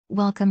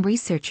Welcome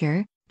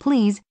researcher,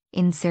 please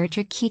insert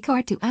your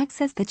keycard to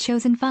access the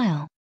chosen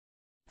file.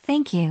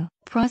 Thank you.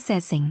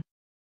 Processing.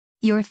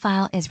 Your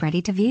file is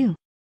ready to view.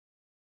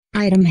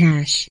 Item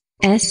hash,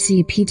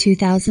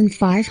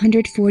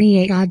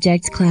 SCP-2548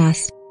 Objects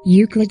Class,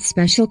 Euclid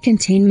Special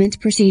Containment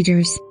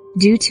Procedures.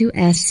 Due to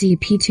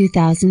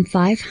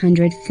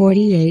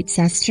SCP-2548's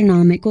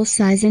astronomical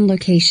size and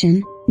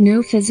location,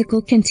 no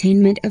physical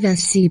containment of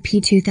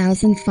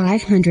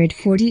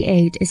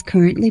SCP-2548 is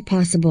currently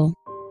possible.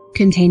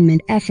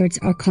 Containment efforts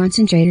are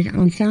concentrated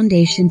on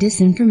Foundation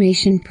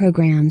disinformation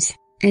programs,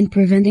 and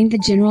preventing the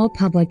general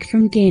public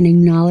from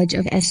gaining knowledge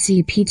of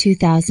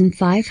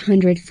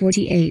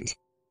SCP-2548.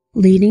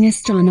 Leading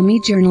astronomy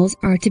journals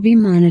are to be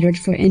monitored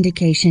for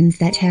indications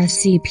that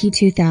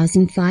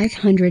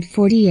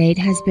SCP-2548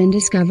 has been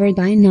discovered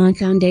by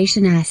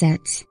non-Foundation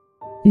assets.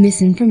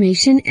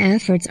 Misinformation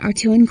efforts are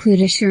to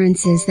include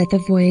assurances that the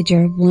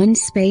Voyager 1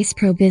 space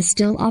probe is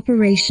still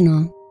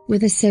operational,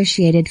 with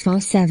associated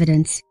false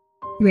evidence.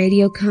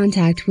 Radio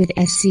contact with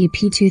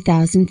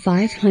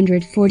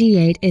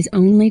SCP-2548 is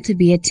only to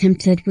be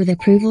attempted with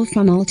approval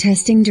from all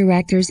testing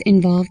directors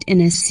involved in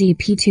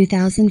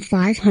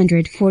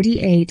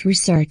SCP-2548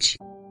 research.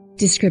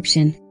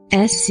 Description: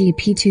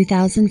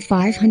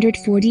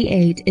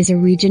 SCP-2548 is a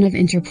region of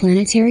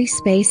interplanetary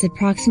space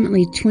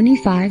approximately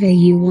 25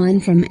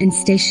 AU1 from and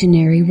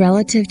stationary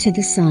relative to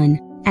the Sun,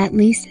 at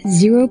least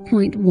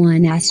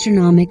 0.1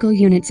 astronomical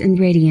units in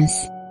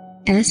radius.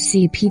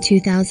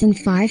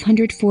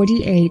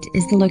 SCP-2548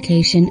 is the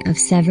location of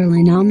several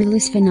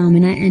anomalous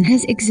phenomena and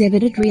has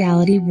exhibited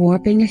reality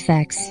warping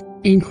effects,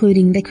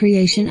 including the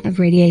creation of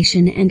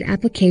radiation and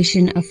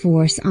application of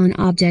force on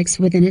objects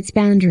within its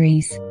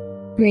boundaries.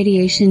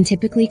 Radiation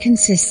typically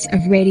consists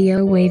of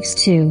radio waves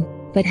too,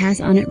 but has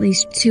on at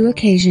least 2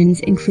 occasions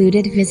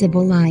included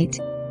visible light.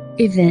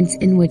 Events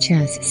in which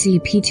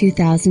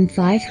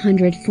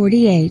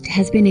SCP-2548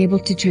 has been able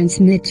to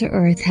transmit to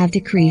Earth have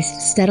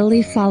decreased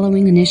steadily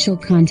following initial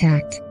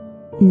contact.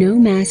 No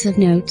mass of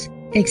note,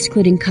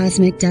 excluding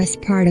cosmic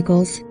dust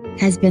particles,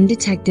 has been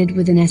detected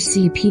within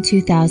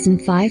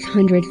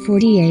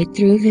SCP-2548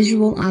 through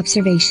visual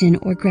observation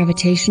or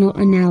gravitational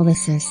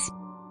analysis.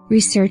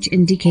 Research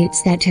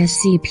indicates that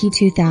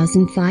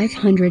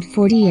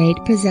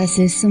SCP-2548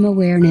 possesses some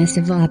awareness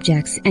of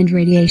objects and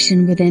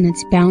radiation within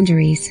its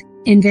boundaries.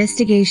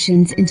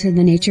 Investigations into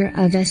the nature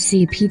of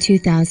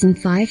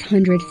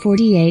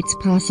SCP-2548's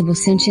possible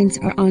sentience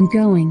are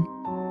ongoing.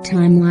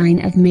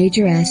 Timeline of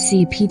major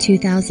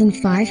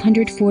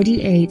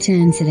SCP-2548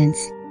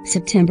 incidents: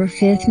 September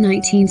 5,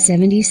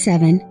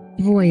 1977,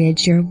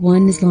 Voyager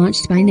 1 is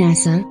launched by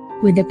NASA,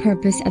 with the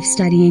purpose of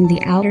studying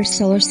the outer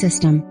solar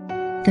system.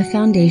 The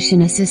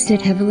Foundation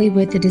assisted heavily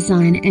with the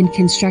design and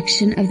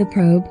construction of the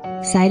probe,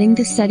 citing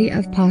the study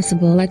of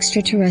possible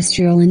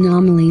extraterrestrial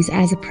anomalies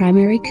as a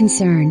primary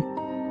concern.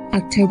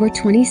 October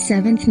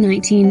 27,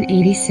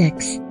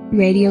 1986,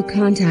 radio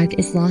contact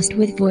is lost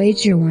with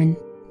Voyager 1,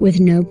 with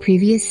no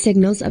previous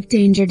signals of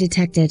danger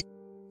detected.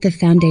 The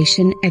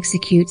Foundation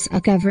executes a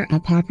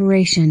cover-up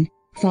operation.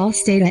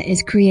 False data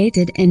is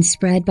created and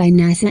spread by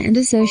NASA and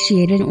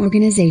associated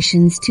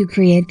organizations to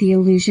create the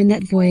illusion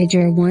that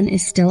Voyager 1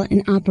 is still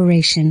in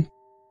operation.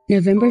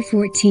 November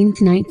 14,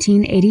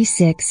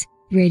 1986,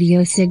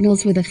 radio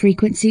signals with a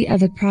frequency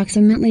of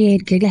approximately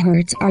 8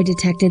 GHz are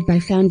detected by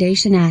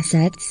Foundation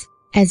assets,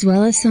 as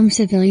well as some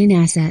civilian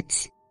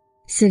assets.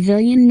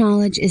 Civilian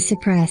knowledge is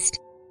suppressed.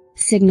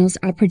 Signals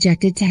are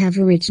projected to have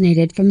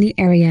originated from the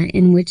area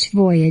in which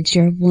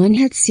Voyager 1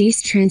 had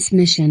ceased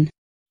transmission.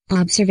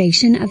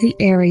 Observation of the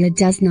area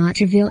does not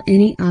reveal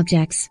any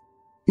objects.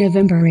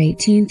 November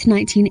 18,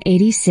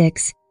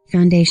 1986,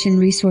 Foundation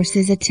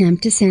resources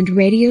attempt to send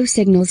radio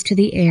signals to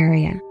the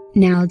area,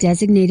 now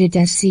designated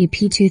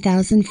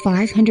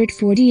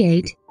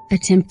SCP-2548,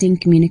 attempting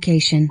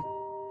communication.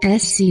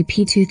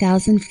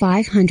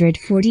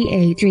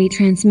 SCP-2548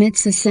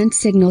 retransmits the sent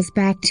signals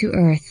back to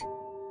Earth.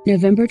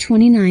 November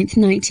 29,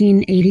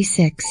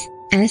 1986,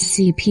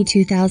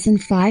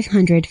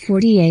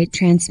 SCP-2548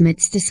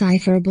 transmits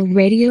decipherable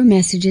radio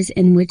messages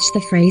in which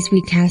the phrase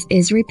 "we cast"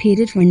 is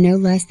repeated for no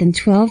less than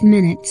 12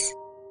 minutes.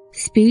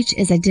 Speech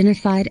is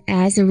identified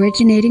as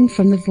originating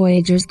from the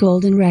Voyager's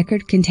golden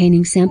record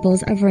containing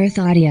samples of Earth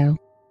audio.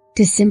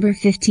 December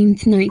 15,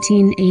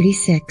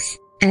 1986,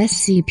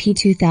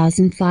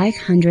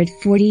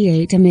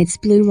 SCP-2548 emits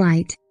blue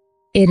light.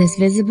 It is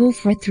visible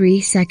for 3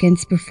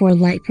 seconds before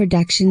light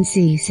production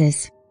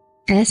ceases.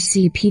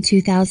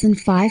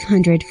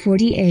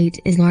 SCP-2548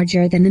 is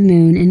larger than the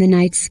Moon in the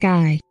night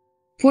sky.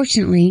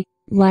 Fortunately,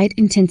 light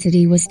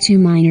intensity was too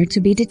minor to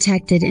be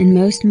detected in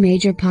most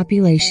major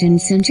population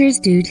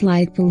centers due to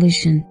light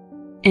pollution.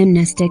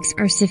 Amnestics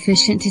are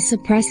sufficient to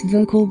suppress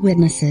vocal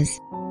witnesses.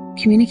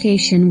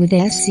 Communication with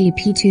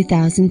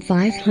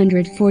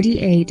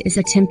SCP-2548 is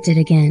attempted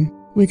again,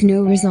 with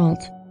no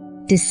result.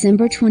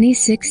 December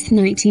 26,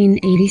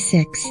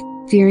 1986,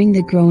 fearing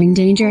the growing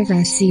danger of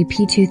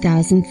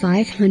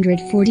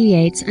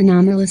SCP-2548's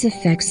anomalous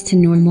effects to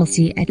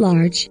normalcy at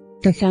large,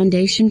 The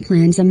Foundation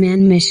plans a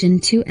manned mission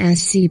to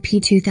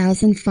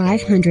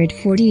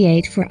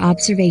SCP-2548 for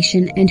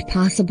observation and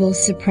possible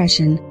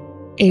suppression.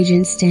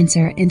 Agents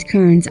Dancer and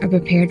Kearns are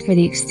prepared for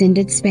the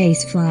extended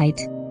space flight.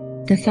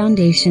 The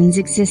Foundation's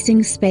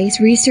existing space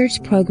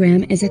research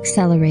program is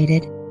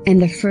accelerated, and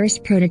the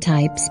first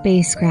prototype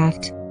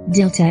spacecraft,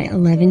 Delta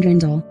 11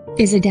 Drindle,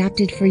 is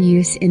adapted for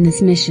use in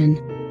this mission.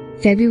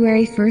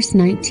 February 1,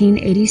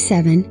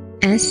 1987,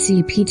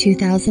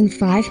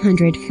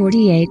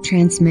 SCP-2548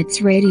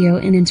 transmits radio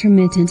in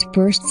intermittent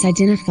bursts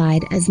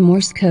identified as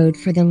Morse code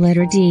for the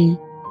letter D.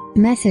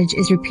 Message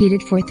is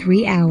repeated for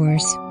 3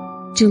 hours.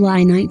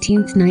 July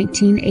 19,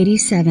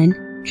 1987,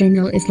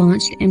 Drindle is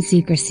launched in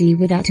secrecy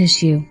without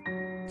issue.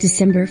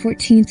 December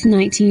 14,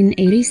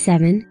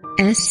 1987,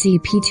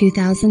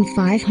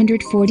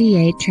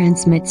 SCP-2548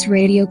 transmits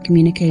radio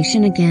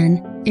communication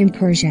again, in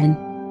Persian.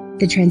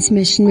 The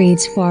transmission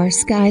reads far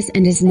skies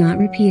and is not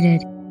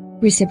repeated.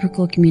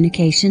 Reciprocal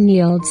communication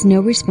yields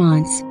no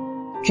response.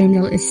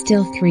 Drindle is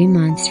still 3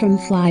 months from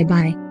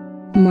flyby.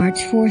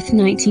 March 4,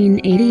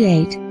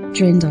 1988,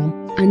 Drindle,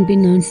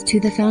 unbeknownst to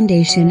the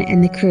Foundation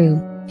and the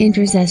crew,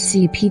 enters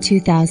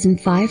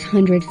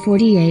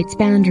SCP-2548's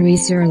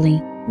boundaries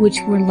early, which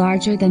were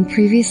larger than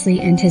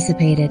previously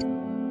anticipated.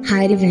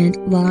 Hide Event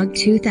Log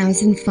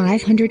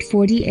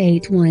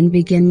 2548-1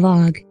 Begin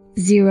Log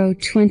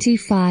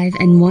 0.25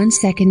 and 1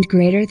 second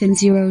greater than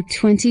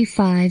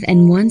 0.25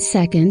 and 1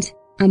 second.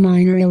 A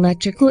minor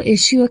electrical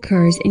issue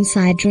occurs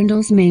inside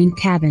Drindle's main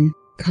cabin,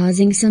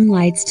 causing some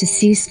lights to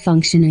cease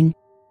functioning.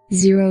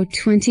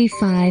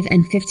 0.25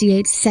 and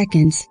 58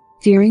 seconds.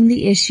 Fearing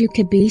the issue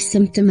could be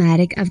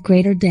symptomatic of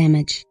greater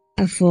damage,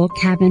 a full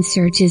cabin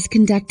search is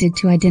conducted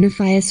to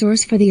identify a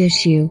source for the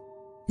issue.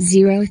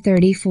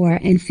 0.34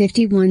 and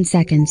 51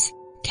 seconds.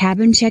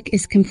 Cabin check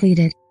is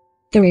completed.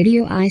 The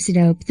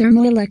radioisotope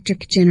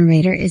thermoelectric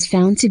generator is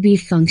found to be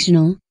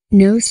functional.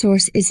 No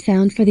source is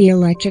found for the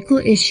electrical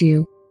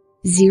issue.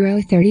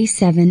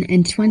 0.37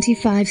 and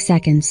 25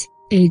 seconds.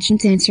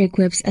 Agent Dancer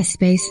equips a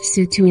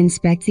spacesuit to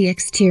inspect the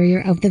exterior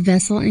of the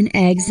vessel and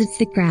exits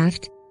the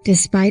craft,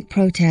 despite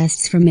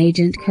protests from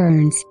Agent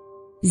Kearns.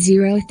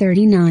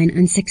 0.39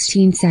 and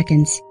 16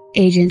 seconds.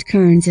 Agent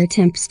Kearns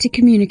attempts to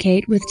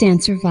communicate with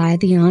Dancer via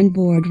the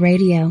onboard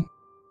radio.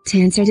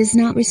 Dancer does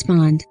not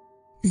respond.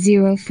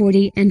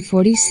 0.40 and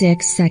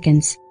 46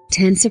 seconds.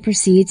 Dancer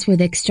proceeds with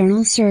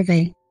external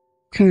survey.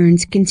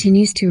 Kearns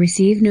continues to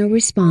receive no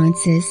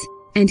responses,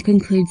 and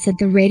concludes that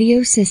the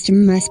radio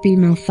system must be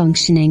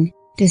malfunctioning,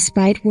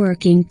 despite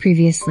working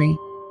previously.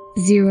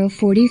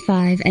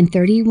 0.45 and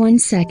 31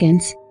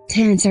 seconds.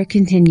 Dancer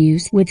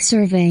continues with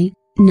survey,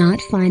 not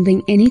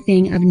finding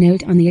anything of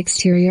note on the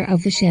exterior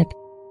of the ship.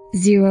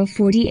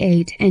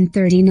 0.48 and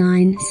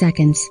 39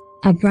 seconds.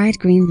 A bright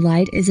green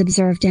light is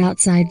observed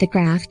outside the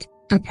craft,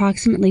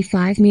 approximately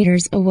 5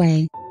 meters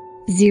away.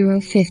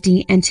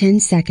 0.50 and 10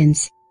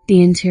 seconds.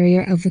 The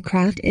interior of the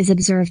craft is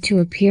observed to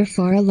appear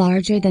far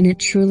larger than it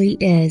truly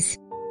is.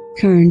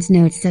 Kearns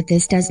notes that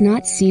this does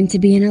not seem to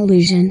be an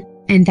illusion,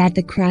 and that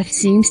the craft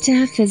seems to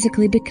have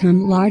physically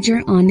become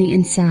larger on the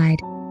inside.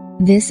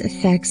 This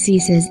effect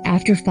ceases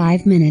after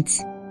 5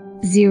 minutes.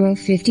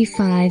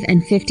 0.55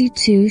 and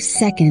 52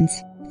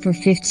 seconds. For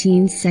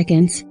 15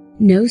 seconds,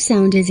 no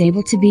sound is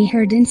able to be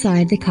heard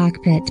inside the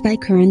cockpit by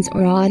Kearns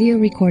or audio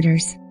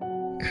recorders.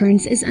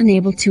 Kearns is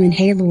unable to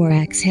inhale or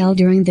exhale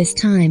during this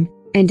time,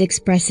 and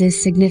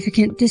expresses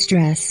significant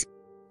distress.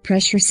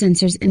 Pressure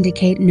sensors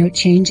indicate no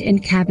change in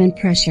cabin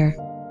pressure.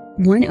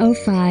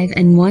 1:05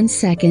 and 1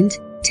 second,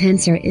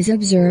 Dancer is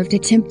observed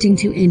attempting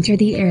to enter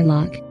the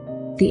airlock.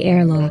 The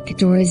airlock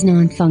door is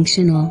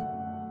non-functional.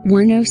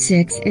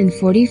 1:06 and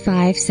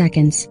 45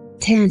 seconds,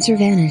 Dancer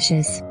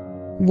vanishes.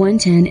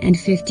 1:10 and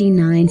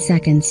 59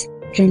 seconds,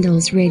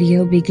 Drindle's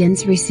radio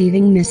begins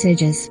receiving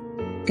messages.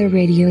 The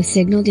radio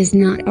signal does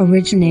not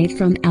originate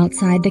from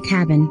outside the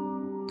cabin.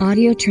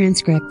 Audio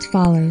transcript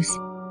follows.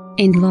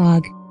 End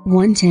log,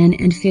 1:10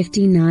 and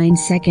 59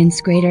 seconds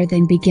greater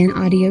than begin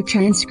audio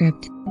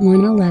transcript,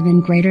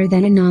 1:11 greater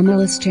than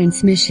anomalous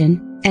transmission,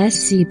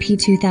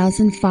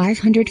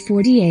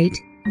 SCP-2548,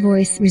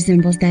 voice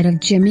resembles that of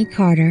Jimmy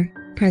Carter,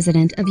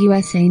 President of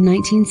USA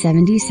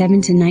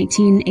 1977 to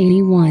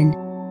 1981.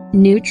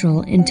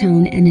 Neutral in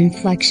tone and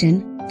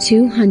inflection,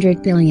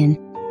 200 billion.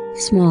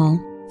 Small,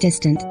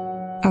 distant.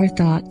 Our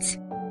thoughts.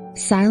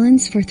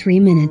 Silence for 3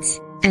 minutes,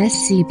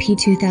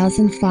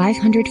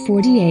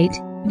 SCP-2548,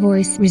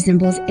 voice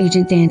resembles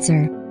Agent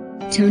Dancer.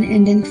 Tone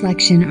and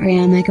inflection are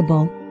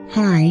amicable.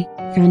 Hi,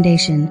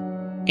 Foundation.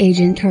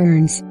 Agent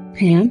Kearns,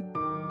 Pam?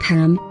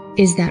 Pam,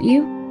 is that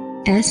you?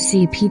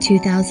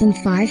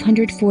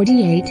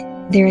 SCP-2548,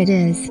 there it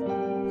is.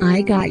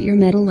 I got your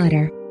middle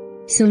letter.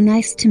 So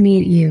nice to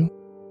meet you.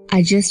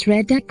 I just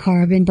read that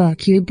carbon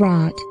book you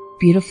brought,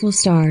 Beautiful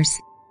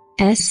Stars.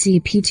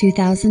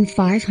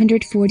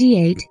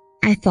 SCP-2548,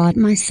 I thought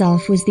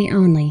myself was the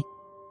only.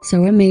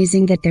 So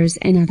amazing that there's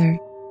another.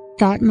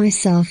 Thought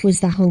myself was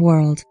the whole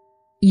world.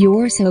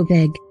 You're so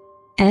big.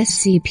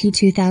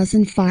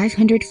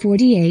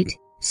 SCP-2548,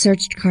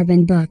 searched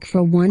carbon book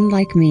for one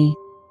like me.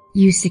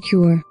 You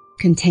secure,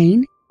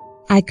 contain?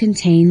 I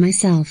contain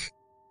myself.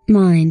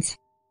 Minds.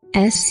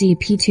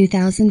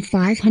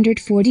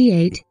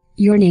 SCP-2548,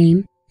 your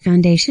name,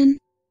 Foundation?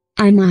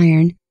 I'm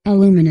iron,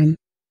 aluminum.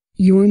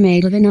 You're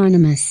made of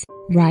anonymous,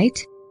 right?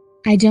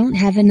 I don't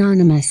have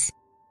anonymous.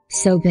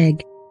 So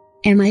big.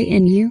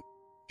 Myuu?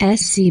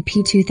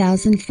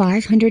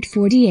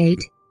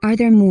 SCP-2548, are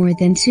there more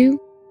than 2?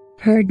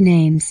 Heard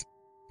names.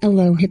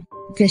 Elohim,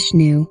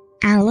 Vishnu,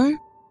 Allah?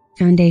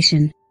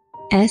 Foundation.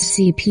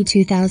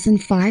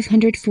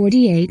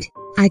 SCP-2548,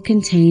 I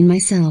contain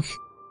myself.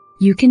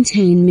 You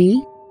contain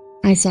me?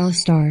 I saw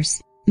stars,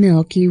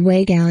 Milky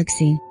Way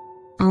galaxy.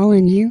 All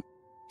in you?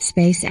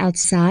 Space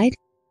outside?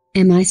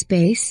 Am I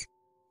space?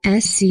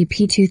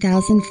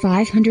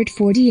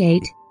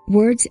 SCP-2548,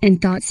 words and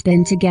thoughts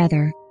spin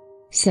together.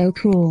 So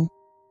cool.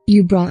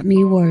 You brought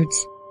me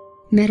words.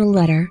 Metal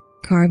letter,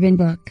 carbon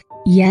book,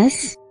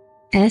 yes?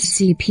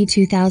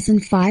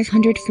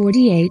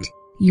 SCP-2548,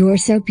 you're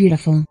so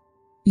beautiful.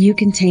 You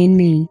contain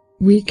me,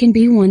 we can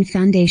be one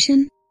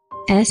Foundation?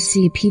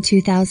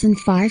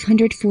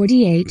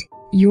 SCP-2548,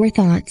 your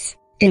thoughts,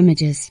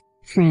 images,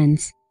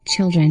 friends,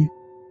 children.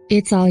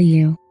 It's all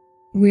you.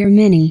 We're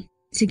many,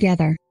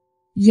 together.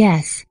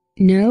 Yes,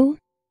 no?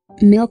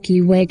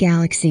 Milky Way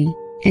galaxy,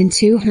 and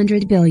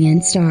 200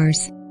 billion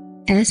stars.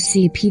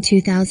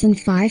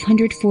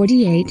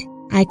 SCP-2548,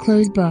 I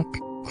close book,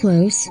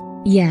 close,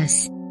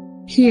 yes.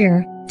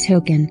 Here,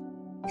 token.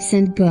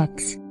 Send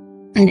books.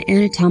 An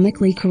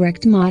anatomically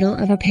correct model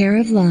of a pair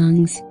of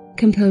lungs,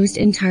 composed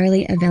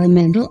entirely of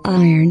elemental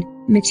iron,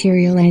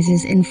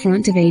 materializes in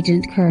front of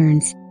Agent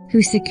Kearns,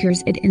 who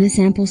secures it in a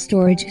sample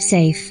storage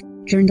safe.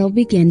 Journal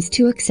begins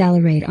to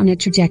accelerate on a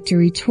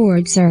trajectory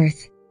towards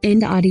Earth.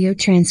 End audio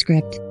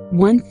transcript,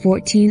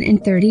 1:14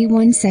 and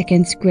 31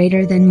 seconds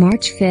greater than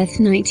March 5,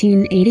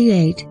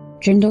 1988.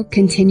 Journal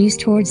continues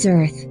towards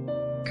Earth.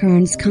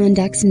 Kearns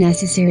conducts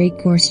necessary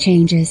course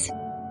changes.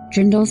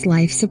 Journal's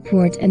life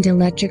support and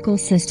electrical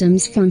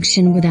systems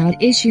function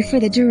without issue for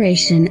the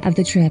duration of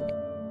the trip.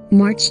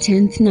 March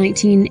 10,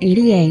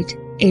 1988.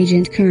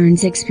 Agent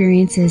Kearns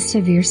experiences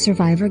severe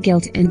survivor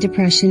guilt and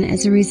depression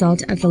as a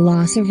result of the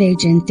loss of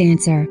Agent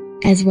Dancer,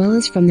 as well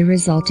as from the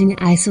resulting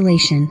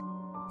isolation.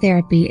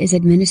 Therapy is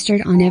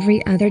administered on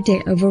every other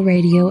day over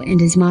radio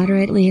and is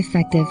moderately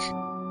effective.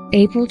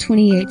 April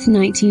 28,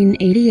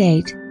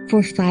 1988,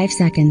 for 5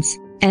 seconds,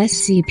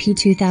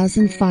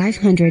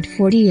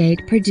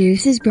 SCP-2548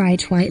 produces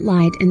bright white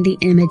light and the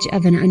image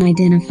of an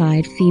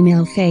unidentified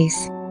female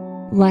face.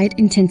 Light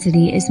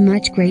intensity is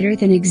much greater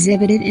than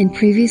exhibited in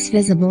previous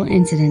visible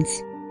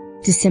incidents.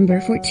 December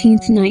 14,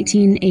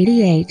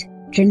 1988,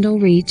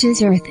 Drindle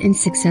reaches Earth and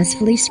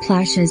successfully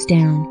splashes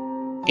down.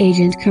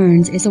 Agent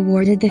Kearns is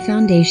awarded the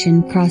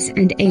Foundation Cross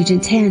and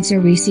Agent Dancer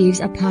receives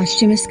a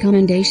posthumous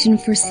commendation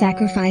for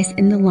sacrifice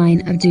in the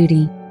line of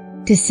duty.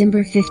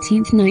 December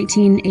 15,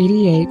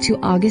 1988 to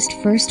August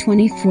 1,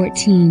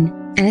 2014,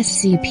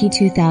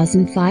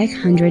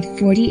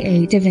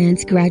 SCP-2548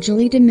 events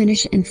gradually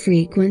diminish in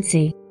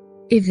frequency.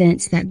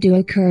 Events that do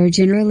occur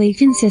generally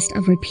consist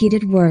of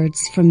repeated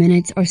words for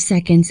minutes or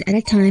seconds at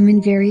a time in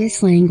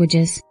various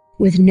languages,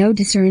 with no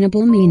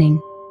discernible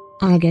meaning.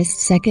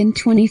 August 2,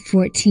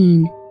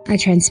 2014, a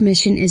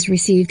transmission is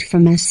received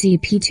from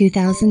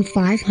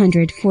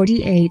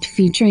SCP-2548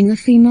 featuring a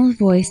female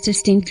voice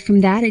distinct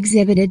from that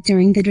exhibited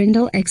during the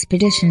Drindle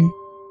expedition.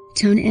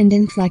 Tone and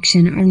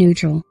inflection are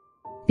neutral.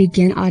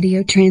 Begin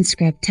audio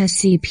transcript.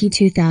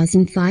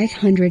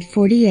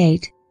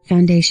 SCP-2548,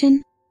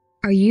 Foundation?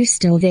 Are you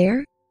still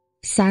there?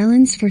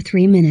 Silence for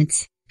 3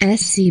 minutes.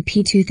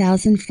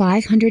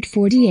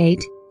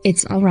 SCP-2548,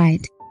 it's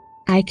alright.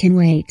 I can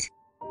wait.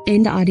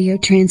 End audio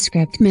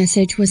transcript.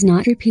 Message was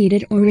not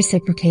repeated or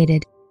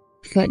reciprocated.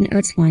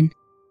 Footnotes 1.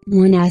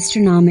 1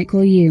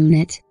 astronomical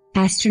unit.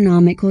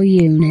 Astronomical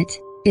unit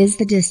is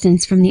the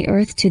distance from the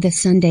Earth to the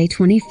Sun.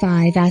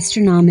 25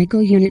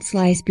 astronomical units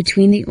lies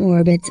between the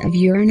orbits of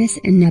Uranus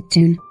and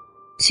Neptune.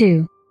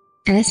 2.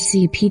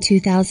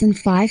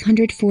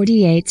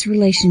 SCP-2548's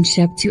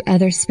relationship to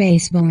other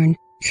spaceborne,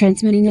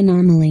 transmitting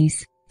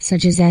anomalies,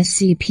 such as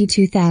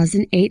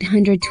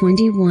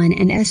SCP-2821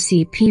 and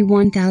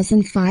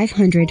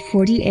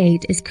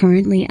SCP-1548 is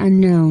currently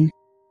unknown.